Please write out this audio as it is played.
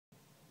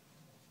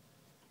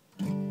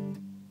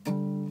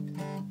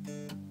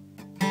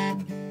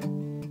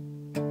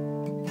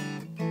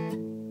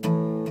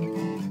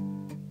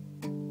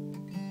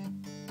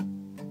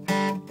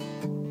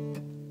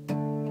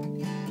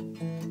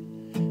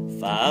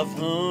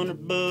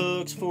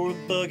$500 for a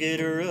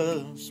bucket of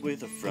rust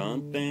with a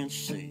front bench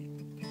seat.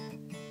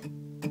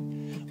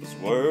 Was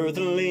worth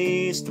at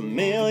least $1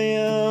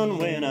 million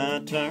when I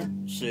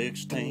turned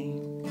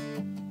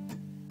 16.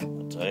 I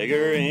take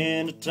her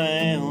into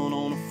town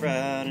on a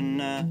Friday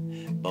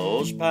night.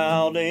 Boys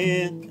piled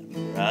in,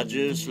 and ride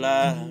just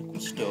like we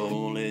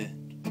stole it.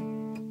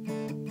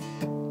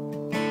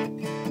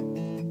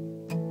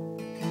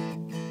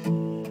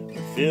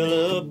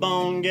 Fill up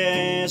on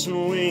gas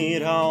and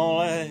we'd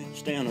haul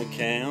ass down a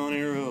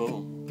county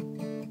road,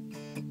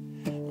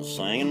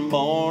 singing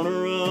Born to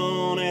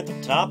Run at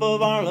the top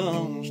of our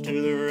lungs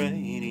to the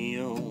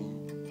radio.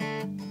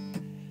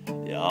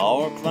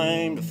 Our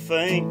claim to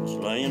fame was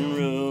laying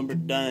rubber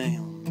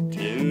down.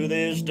 To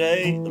this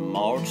day, the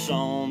marks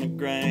on the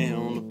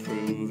ground to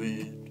prove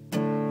it.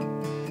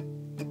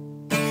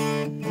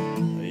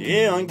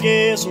 Yeah, I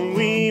guess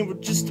we were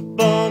just a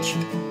bunch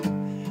of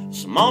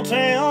small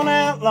town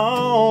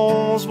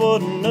outlaws.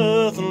 Wasn't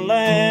nothing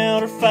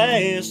loud or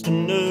fast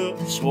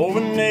enough. Swore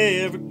we'd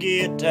never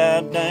get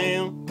tied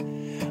down.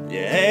 You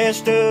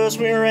asked us,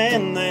 we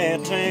ran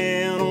that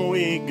town.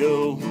 We'd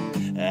go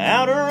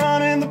out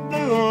running the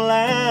blue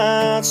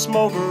lights,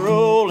 smoke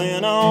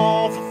rolling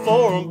off of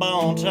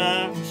 4-ball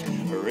tires.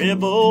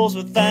 Rebels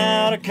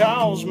without a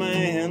cause,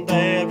 man,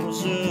 that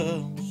was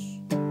us.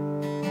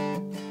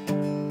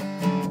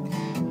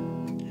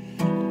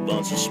 A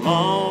bunch of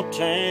small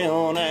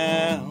town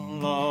outlaws.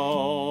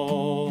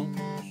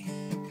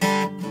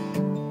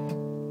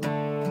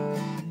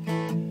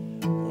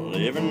 Well,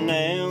 every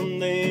now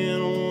and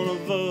then one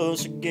of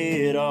us would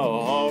get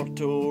our heart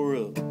tore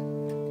up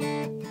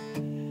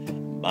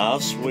by a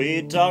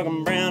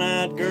sweet-talking,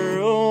 brown-eyed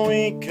girl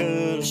we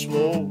could have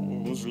swore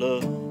was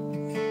love.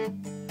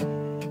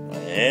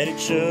 At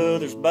each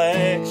other's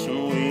backs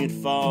and we'd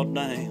fall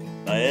down.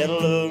 Bad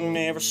luck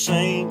never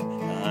seemed to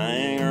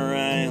hang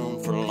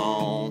around for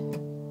long.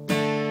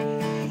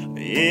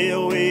 Yeah,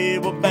 we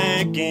were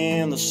back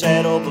in the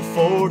saddle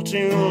before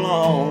too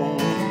long.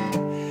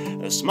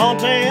 The small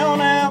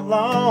town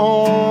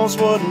outlaws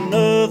wasn't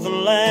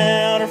nothing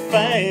loud or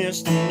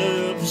fast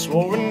enough.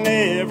 Swore we'd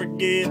never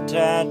get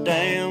tied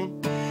down.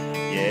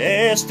 You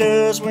asked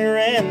us, we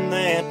ran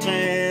that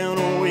town.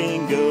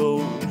 We'd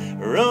go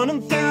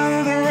running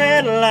through the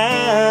red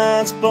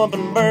lights,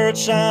 bumping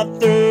birdshot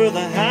through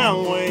the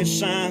highway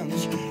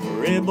signs.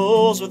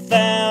 Rebels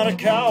without a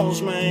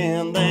cause,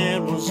 man,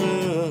 that was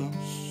us.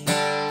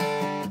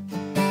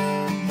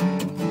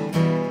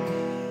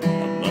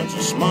 A bunch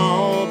of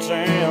small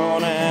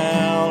town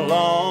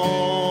outlaws.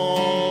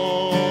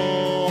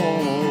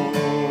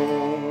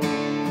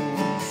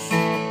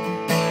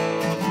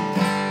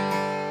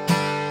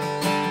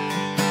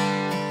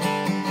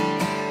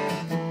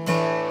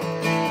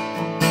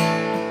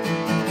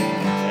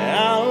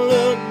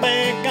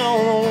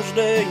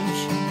 Days,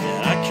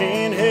 and I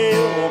can't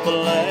help but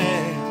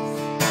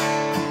laugh.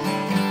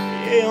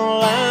 Yeah, a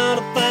lot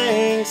of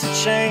things have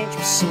changed,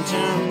 but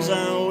sometimes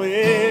I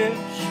wish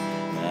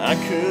I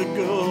could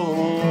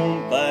go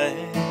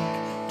back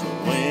to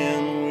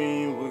when we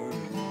were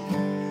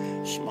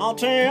small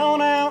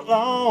town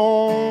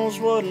outlaws.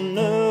 Wasn't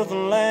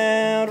nothing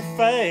loud or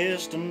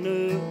fast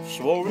enough.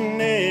 Swore we'd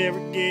never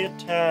get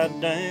tied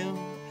down.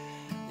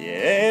 You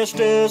asked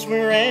us, we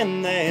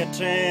ran that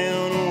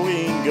town.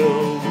 We'd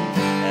go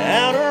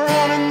out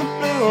running the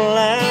blue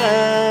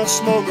lights,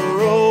 smoke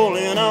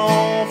rolling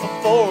off of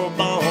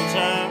 4-ball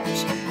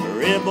tires.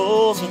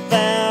 Rebels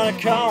without a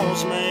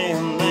cause,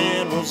 man,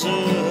 that was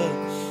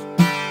us.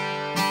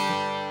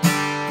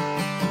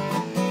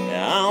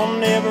 I'll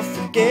never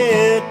forget